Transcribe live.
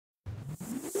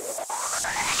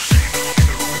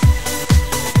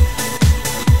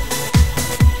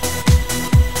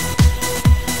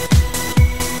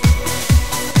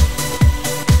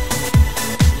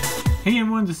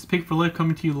P4L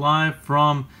coming to you live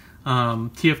from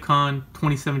TFcon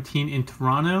 2017 in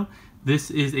Toronto.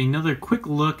 This is another quick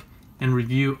look and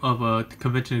review of a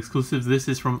convention exclusive. This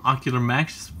is from Ocular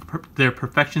Max, their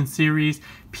Perfection Series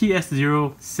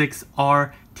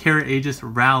PS-06R Terraegis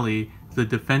Rally, the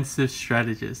defensive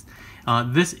strategist.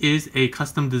 This is a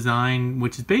custom design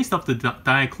which is based off the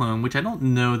Diaclone, which I don't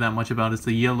know that much about. It's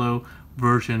the yellow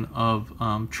version of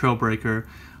Trailbreaker,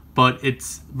 but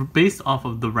it's based off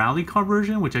of the rally car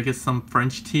version, which I guess some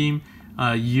French team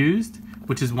used,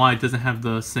 which is why it doesn't have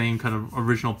the same kind of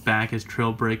original back as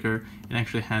Trailbreaker. It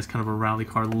actually has kind of a rally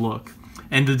car look.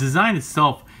 And the design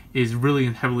itself is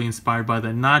really heavily inspired by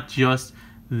that, not just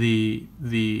the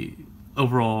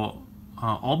overall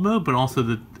alt mode, but also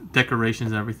the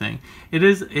decorations and everything. It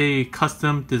is a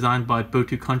custom designed by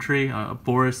Botu Country,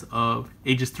 Boris of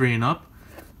Ages 3 and Up,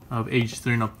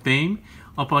 fame.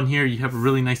 Up on here you have a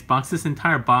really nice box. This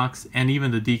entire box and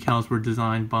even the decals were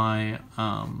designed by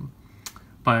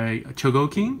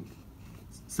Chogoking.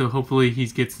 So hopefully he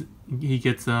gets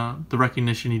the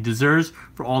recognition he deserves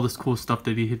for all this cool stuff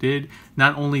that he did.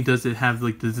 Not only does it have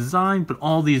like the design, but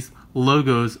all these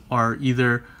logos are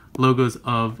either logos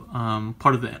of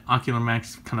part of the Ocular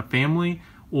Max kind of family,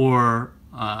 or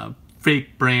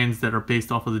fake brands that are based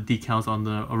off of the decals on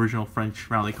the original French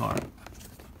rally car.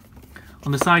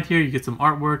 On the side here you get some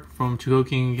artwork from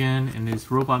Chogoking again in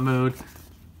his robot mode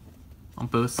on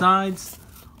both sides.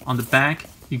 On the back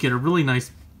you get a really nice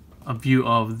view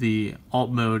of the alt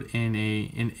mode in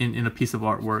a piece of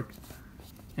artwork,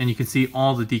 and you can see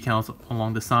all the decals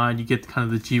along the side. You get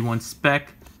kind of the G1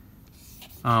 spec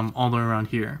all the way around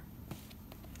here,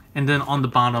 and then on the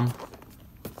bottom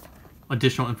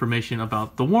additional information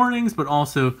about the warnings, but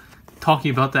also talking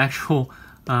about the actual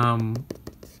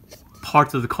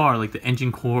parts of the car, like the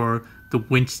engine core, the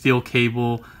winch steel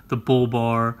cable, the bull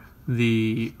bar,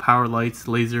 the power lights,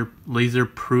 laser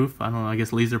proof, I don't know, I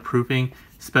guess laser proofing,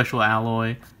 special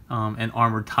alloy, and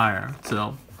armored tire.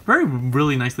 So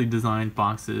really nicely designed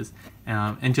boxes,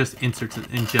 and just inserts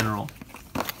in general.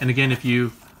 And again, if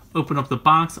you open up the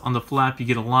box, on the flap you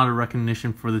get a lot of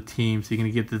recognition for the team. So you're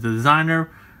going to get the designer,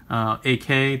 AK,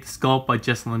 the sculpt by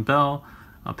Jessalyn Bell,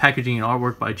 packaging and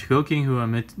artwork by Chogoking, who I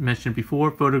mentioned before,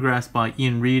 photographs by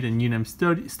Ian Reed and UNM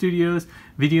Studios,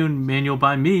 video manual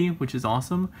by me, which is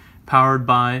awesome, powered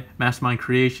by Mastermind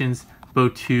Creations,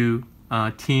 Botu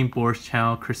team, Boris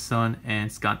Chow, Chris Sun,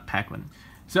 and Scott Packman.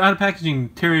 So out of packaging,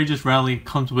 Terraegis Rally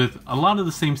comes with a lot of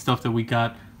the same stuff that we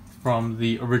got from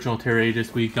the original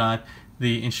Terraegis. We got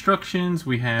the instructions,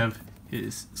 we have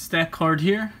his stat card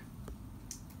here,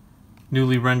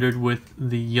 newly rendered with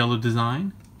the yellow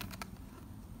design,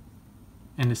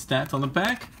 and his stats on the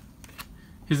back.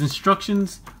 His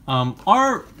instructions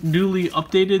are newly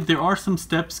updated. There are some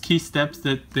key steps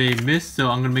that they missed, so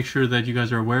I'm going to make sure that you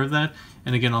guys are aware of that.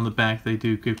 And again, on the back they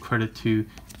do give credit to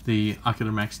the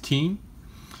Ocular Max team.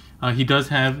 He does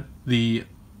have the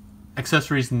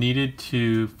accessories needed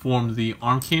to form the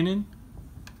arm cannon,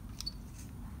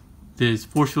 this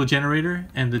force field generator,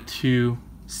 and the two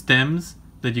stems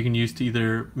that you can use to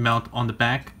either mount on the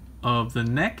back of the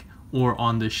neck or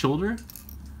on the shoulder,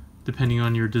 depending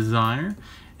on your desire.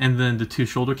 And then the two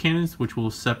shoulder cannons, which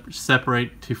will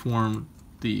separate to form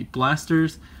the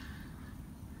blasters.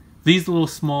 These little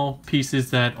small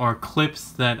pieces that are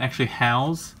clips that actually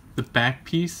house the back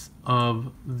piece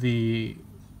of the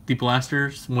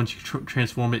blasters once you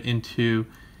transform it into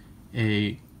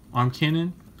a arm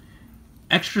cannon.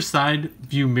 Extra side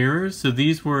view mirrors. So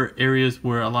these were areas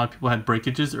where a lot of people had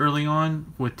breakages early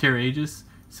on with Terraegis,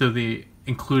 so they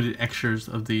included extras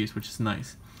of these, which is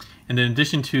nice. And in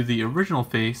addition to the original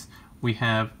face, we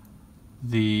have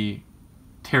the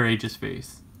Terraegis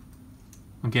face,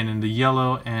 again in the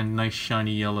yellow and nice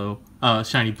shiny yellow,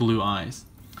 shiny blue eyes.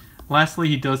 Lastly,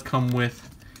 he does come with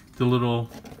the little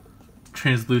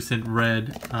translucent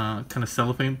red kind of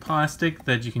cellophane plastic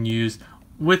that you can use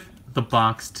with the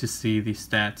box to see the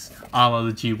stats, a la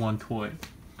the G1 toy.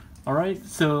 Alright,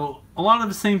 so a lot of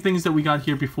the same things that we got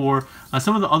here before.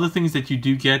 Some of the other things that you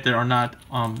do get that are not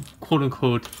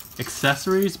quote-unquote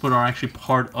accessories, but are actually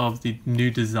part of the new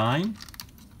design,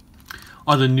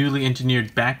 are the newly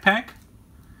engineered backpack.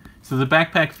 So the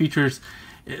backpack features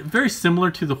very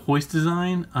similar to the hoist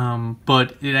design,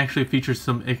 but it actually features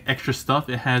some extra stuff.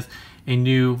 It has a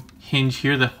new hinge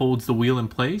here that holds the wheel in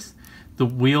place. The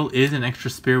wheel is an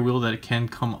extra spare wheel that it can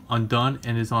come undone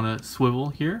and is on a swivel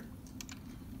here.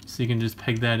 So you can just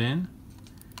peg that in.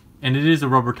 And it is a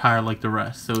rubber tire like the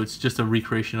rest, so it's just a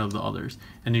recreation of the others.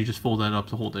 And you just fold that up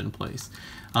to hold it in place.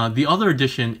 The other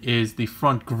addition is the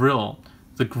front grille.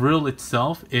 The grille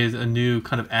itself is a new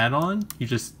kind of add-on. You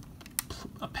just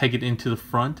peg it into the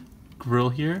front grill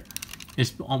here.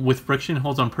 It's with friction,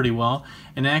 holds on pretty well,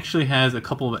 and it actually has a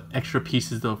couple of extra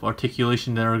pieces of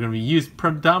articulation that are going to be used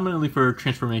predominantly for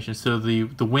transformation. So the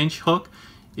winch hook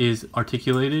is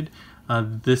articulated.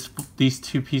 These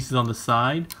two pieces on the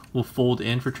side will fold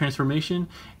in for transformation,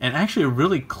 and actually a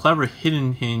really clever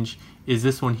hidden hinge is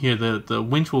this one here. The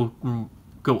winch will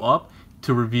go up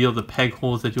to reveal the peg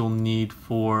holes that you'll need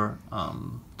for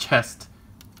chest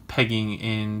pegging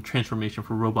in transformation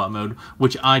for robot mode,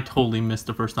 which I totally missed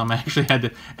the first time. I actually had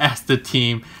to ask the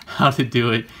team how to do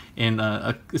it in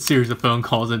a series of phone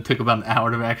calls, and it took about an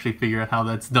hour to actually figure out how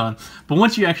that's done. But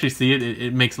once you actually see it,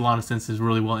 it makes a lot of sense. It's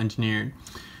really well engineered.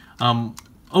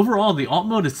 Overall, the alt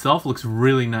mode itself looks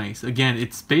really nice. Again,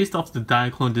 it's based off the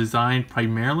Diaclone design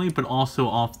primarily, but also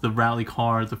off the rally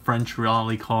car, the French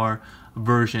rally car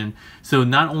version. So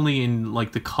not only in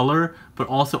like the color, but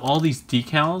also all these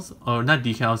decals, or not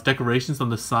decals, decorations on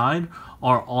the side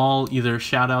are all either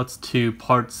shout outs to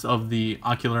parts of the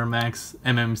Ocular Max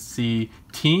MMC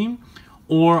team,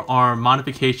 or are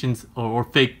modifications or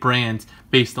fake brands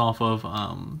based off of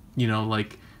you know,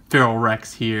 like Feral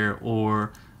Rex here,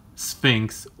 or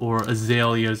Sphinx, or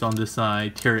Azaleas on this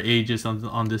side, Terraegis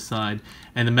on this side,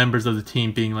 and the members of the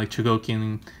team being like Chigo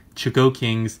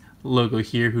King's logo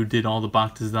here, who did all the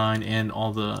box design and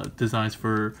all the designs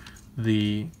for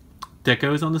the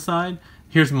decos on the side.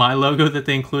 Here's my logo that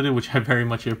they included, which I very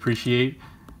much appreciate.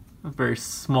 Very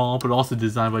small, but also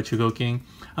designed by Chigo King.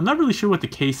 I'm not really sure what the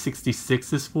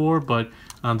K66 is for, but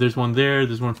there's one there.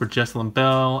 There's one for Jessalyn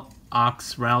Bell,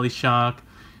 Ox Rally Shock.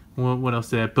 What else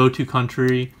is that? Botu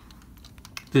Country.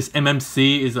 This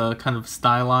MMC is kind of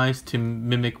stylized to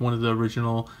mimic one of the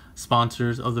original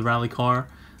sponsors of the rally car.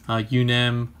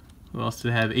 UNEM. We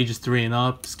also have ages 3 and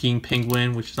up. Skiing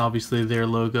Penguin, which is obviously their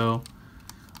logo.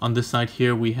 On this side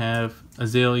here we have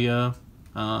Azalea,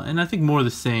 and I think more of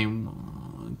the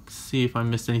same. Let's see if I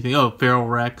missed anything. Oh, Feral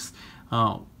Rex,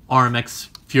 RMX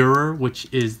Führer, which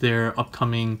is their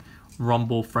upcoming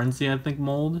Rumble Frenzy, I think,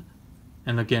 mold.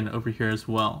 And again, over here as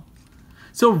well.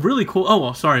 So really cool. Oh,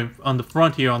 well, sorry. On the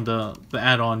front here, on the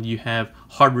add-on, you have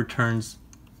Hard Returns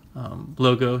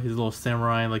logo, his little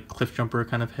samurai, like cliff jumper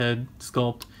kind of head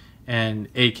sculpt, and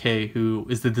AK, who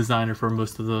is the designer for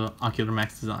most of the Ocular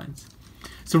Max designs.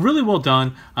 So really well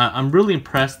done. I'm really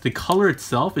impressed. The color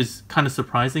itself is kind of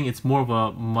surprising. It's more of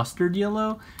a mustard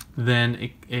yellow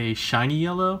than a shiny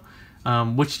yellow,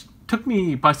 which took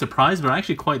me by surprise, but I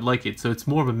actually quite like it. So it's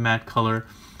more of a matte color.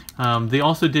 They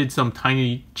also did some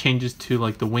tiny changes to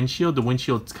like the windshield. The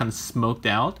windshield's kind of smoked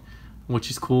out,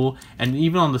 which is cool. And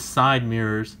even on the side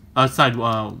mirrors, side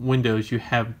windows, you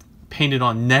have painted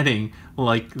on netting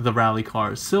like the rally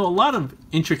cars. So a lot of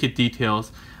intricate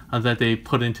details that they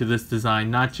put into this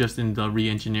design, not just in the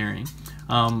re-engineering.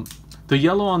 The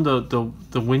yellow on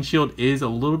the windshield is a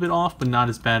little bit off, but not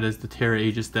as bad as the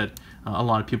Terraegis that a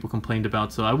lot of people complained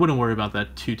about. So I wouldn't worry about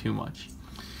that too much.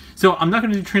 So I'm not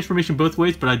going to do transformation both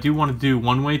ways, but I do want to do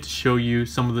one way to show you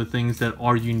some of the things that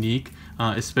are unique,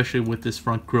 especially with this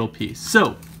front grille piece.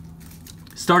 So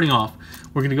starting off,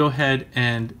 we're going to go ahead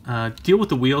and deal with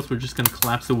the wheels. We're just going to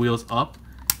collapse the wheels up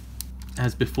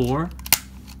as before.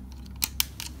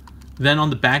 Then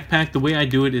on the backpack, the way I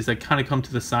do it is I kind of come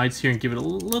to the sides here and give it a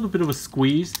little bit of a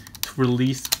squeeze to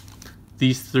release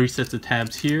these 3 sets of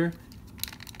tabs here,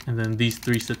 and then these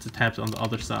 3 sets of tabs on the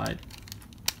other side.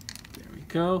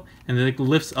 Go, and then it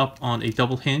lifts up on a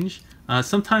double hinge.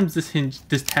 Sometimes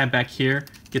this tab back here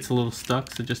gets a little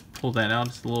stuck, so just pull that out.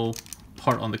 It's a little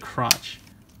part on the crotch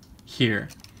here.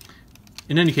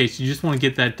 In any case, you just want to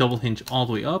get that double hinge all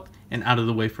the way up and out of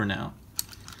the way for now.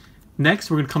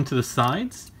 Next, we're going to come to the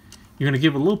sides. You're going to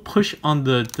give a little push on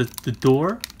the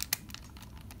door,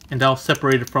 and that'll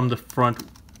separate it from the front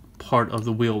part of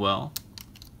the wheel well.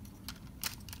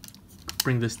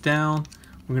 Bring this down.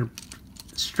 We're going to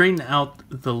straighten out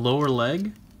the lower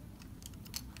leg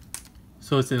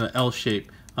so it's in an L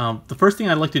shape. The first thing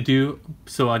I like to do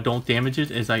so I don't damage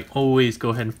it is I always go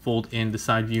ahead and fold in the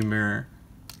side view mirror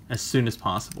as soon as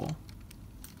possible.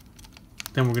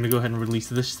 Then we're going to go ahead and release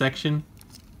this section,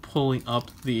 pulling up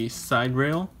the side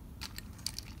rail.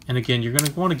 And again, you're going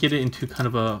to want to get it into kind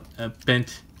of a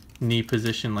bent knee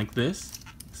position like this.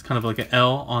 It's kind of like an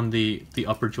L on the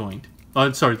upper joint.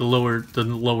 Sorry, the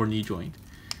lower knee joint.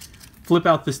 Flip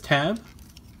out this tab.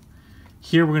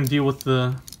 Here we're going to deal with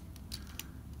the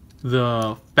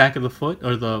back of the foot,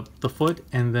 or the foot,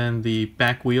 and then the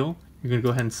back wheel. You're going to go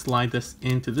ahead and slide this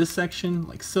into this section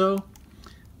like so.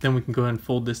 Then we can go ahead and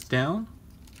fold this down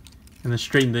and then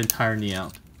straighten the entire knee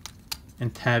out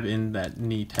and tab in that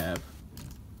knee tab.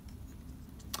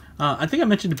 I think I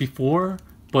mentioned it before,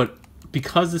 but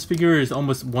because this figure is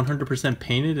almost 100%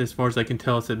 painted, as far as I can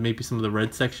tell, it's maybe some of the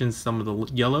red sections, some of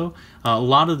the yellow. A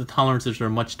lot of the tolerances are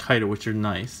much tighter, which are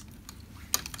nice.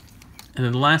 And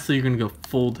then lastly, you're going to go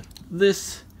fold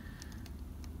this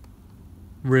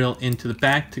rail into the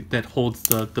back that holds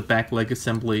the back leg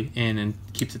assembly in and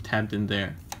keeps it tabbed in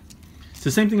there. So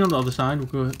same thing on the other side.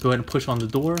 We'll go ahead and push on the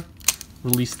door,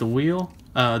 release the wheel,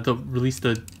 release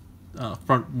the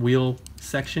front wheel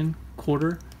section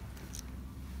quarter,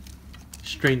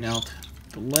 straighten out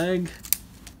the leg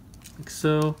like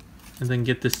so, and then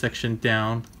get this section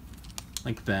down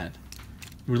like that.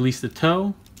 Release the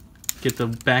toe, get the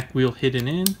back wheel hidden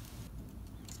in,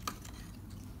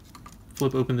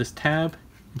 flip open this tab,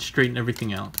 and straighten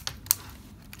everything out.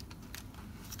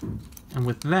 And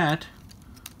with that,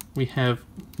 we have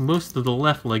most of the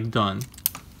left leg done.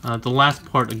 The last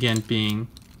part again being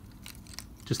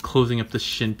just closing up the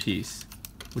shin piece,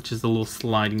 which is the little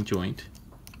sliding joint.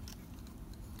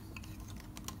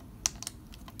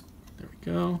 There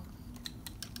we go.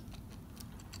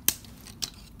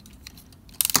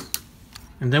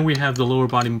 And then we have the lower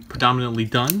body predominantly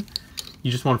done.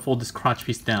 You just want to fold this crotch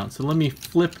piece down. So let me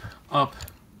flip up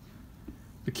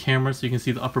the camera so you can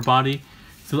see the upper body.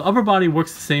 So the upper body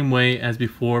works the same way as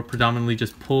before, predominantly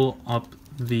just pull up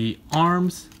the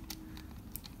arms,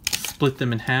 split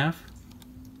them in half,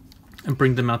 and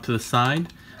bring them out to the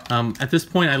side. At this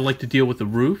point, I like to deal with the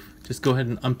roof. Just go ahead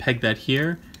and unpeg that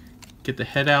here, get the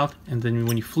head out, and then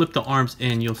when you flip the arms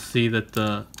in, you'll see that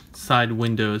the side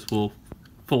windows will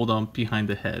fold on behind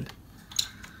the head.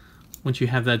 Once you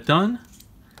have that done,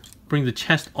 bring the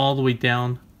chest all the way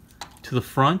down to the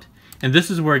front. And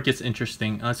this is where it gets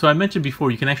interesting. So I mentioned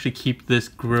before, you can actually keep this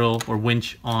grill or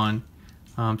winch on.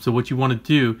 So what you want to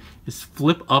do is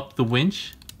flip up the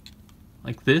winch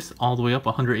like this, all the way up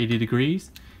 180 degrees,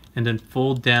 and then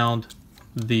fold down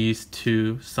these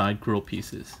two side grill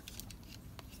pieces.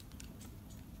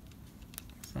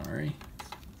 Sorry,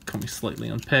 coming slightly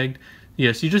unpegged.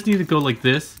 Yes, you just need to go like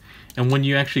this, and when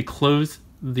you actually close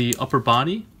the upper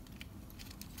body,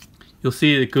 you'll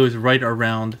see it goes right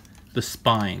around the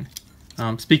spine.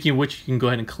 Speaking of which, you can go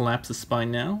ahead and collapse the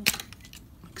spine now,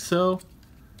 like so.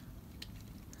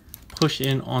 Push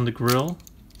in on the grill.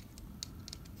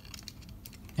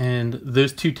 And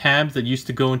those two tabs that used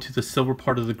to go into the silver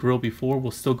part of the grill before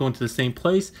will still go into the same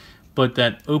place, but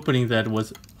that opening that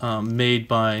was made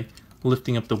by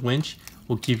lifting up the winch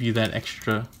will give you that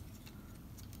extra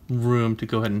room to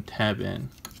go ahead and tab in.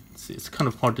 Let's see, it's kind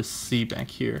of hard to see back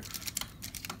here,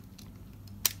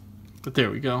 but there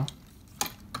we go.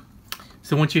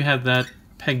 So once you have that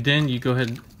pegged in, you go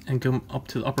ahead and go up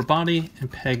to the upper body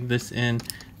and peg this in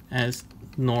as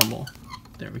normal.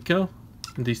 There we go,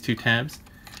 and these two tabs.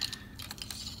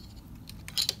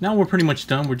 Now we're pretty much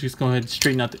done. We're just going to go ahead and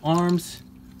straighten out the arms,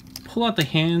 pull out the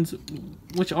hands,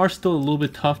 which are still a little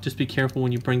bit tough. Just be careful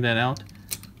when you bring that out,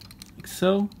 like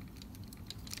so.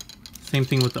 Same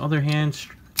thing with the other hand,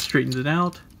 straighten it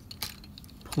out,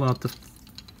 pull out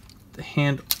the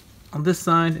hand on this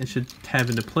side, and should tab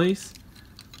into place.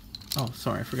 Oh,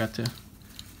 sorry, I forgot to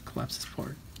collapse this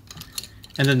part.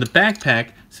 And then the backpack,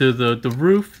 so the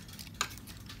roof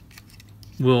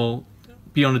will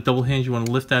be on a double hinge. You want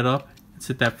to lift that up and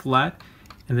sit that flat,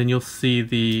 and then you'll see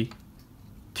the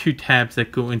two tabs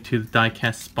that go into the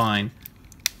die-cast spine,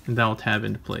 and that will tab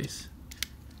into place.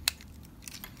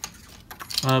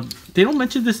 They don't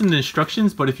mention this in the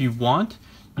instructions, but if you want,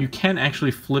 you can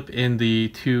actually flip in the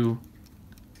two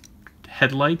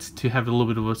headlights to have a little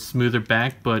bit of a smoother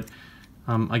back, but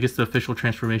I guess the official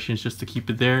transformation is just to keep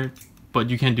it there, but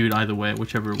you can do it either way,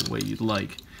 whichever way you'd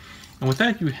like. And with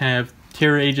that, you have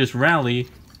Terraegis Rally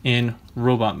in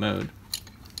robot mode.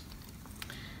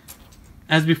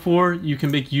 As before, you can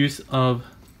make use of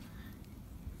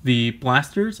the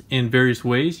blasters in various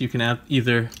ways. You can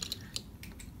either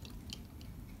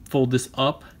fold this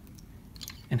up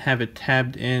and have it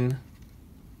tabbed in.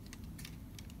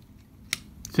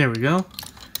 There we go.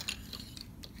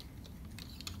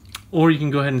 Or you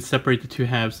can go ahead and separate the two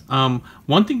halves.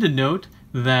 One thing to note,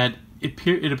 that it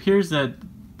appears that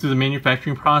through the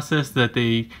manufacturing process that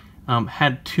they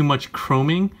had too much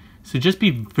chroming. So just be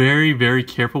very, very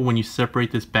careful when you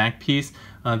separate this back piece.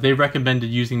 They recommended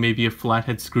using maybe a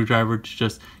flathead screwdriver to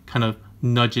just kind of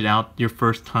nudge it out your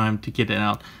first time to get it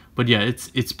out. But yeah,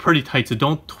 it's pretty tight, so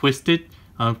don't twist it.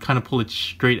 Kind of pull it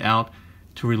straight out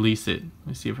to release it.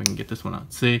 Let's see if I can get this one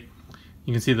out. See,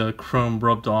 you can see the chrome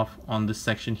rubbed off on this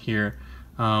section here.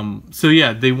 So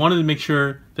yeah, they wanted to make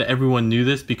sure that everyone knew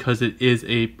this because it is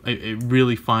a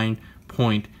really fine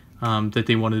point that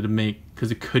they wanted to make,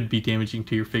 because it could be damaging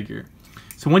to your figure.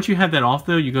 So once you have that off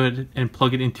though, you go ahead and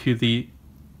plug it into the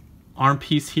arm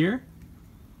piece here,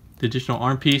 the additional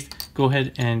arm piece, go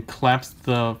ahead and collapse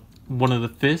one of the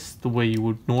fists the way you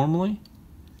would normally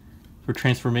for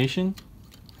transformation,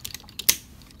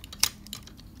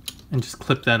 and just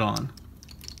clip that on.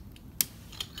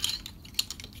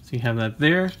 So you have that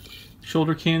there.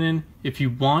 Shoulder cannon. If you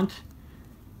want,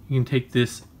 you can take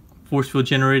this force field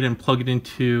generator and plug it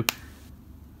into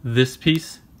this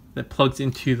piece that plugs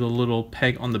into the little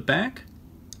peg on the back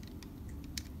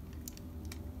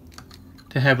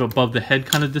to have above the head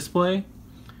kind of display.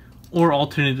 Or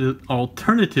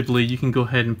alternatively, you can go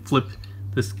ahead and flip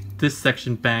this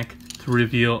section back to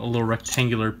reveal a little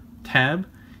rectangular tab,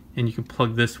 and you can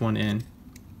plug this one in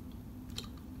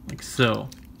like so,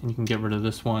 and you can get rid of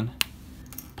this one,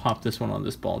 pop this one on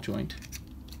this ball joint.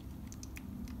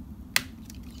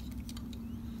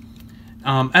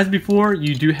 As before,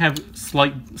 you do have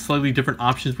slightly different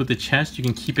options with the chest. You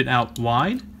can keep it out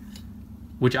wide,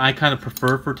 which I kind of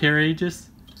prefer for Terraegis,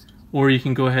 or you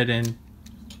can go ahead and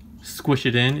squish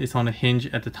it in. It's on a hinge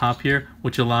at the top here,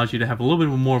 which allows you to have a little bit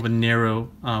more of a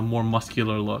narrow, more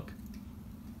muscular look.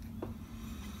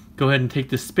 Go ahead and take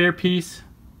this spare piece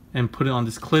and put it on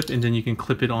this clip, and then you can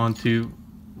clip it onto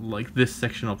like this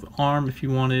section of the arm if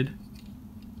you wanted.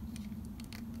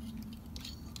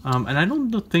 And I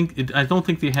don't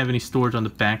think they have any storage on the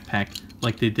backpack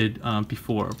like they did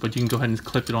before, but you can go ahead and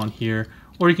clip it on here,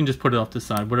 or you can just put it off the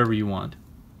side, whatever you want.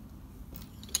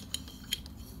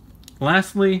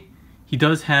 Lastly, he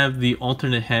does have the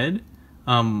alternate head.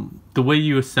 The way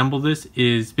you assemble this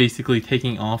is basically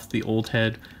taking off the old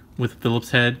head with Phillips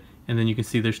head, and then you can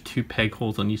see there's 2 peg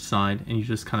holes on each side, and you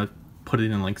just kind of put it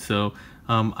in like so.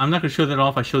 I'm not going to show that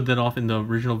off. I showed that off in the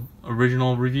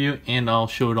original review, and I'll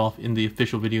show it off in the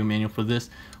official video manual for this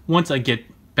once I get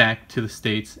back to the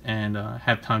States and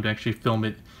have time to actually film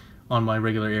it on my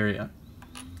regular area.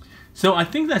 So I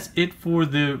think that's it for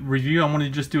the review. I wanted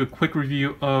to just do a quick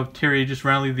review of Terraegis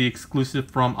Rally, the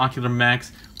exclusive from Ocular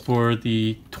Max for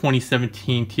the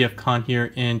 2017 TFcon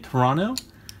here in Toronto.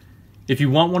 If you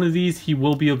want one of these, he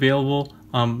will be available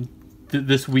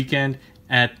this weekend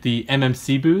at the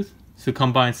MMC booth. So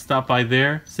come by and stop by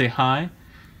there, say hi.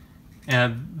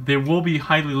 And there will be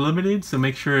highly limited, so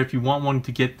make sure if you want one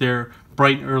to get there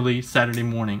bright and early Saturday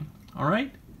morning.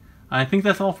 Alright? I think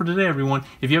that's all for today, everyone.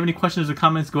 If you have any questions or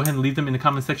comments, go ahead and leave them in the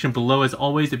comment section below. As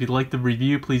always, if you like the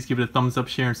review, please give it a thumbs up,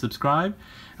 share, and subscribe.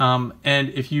 And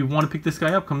if you want to pick this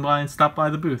guy up, come by and stop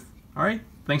by the booth. Alright?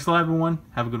 Thanks a lot, everyone.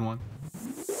 Have a good one.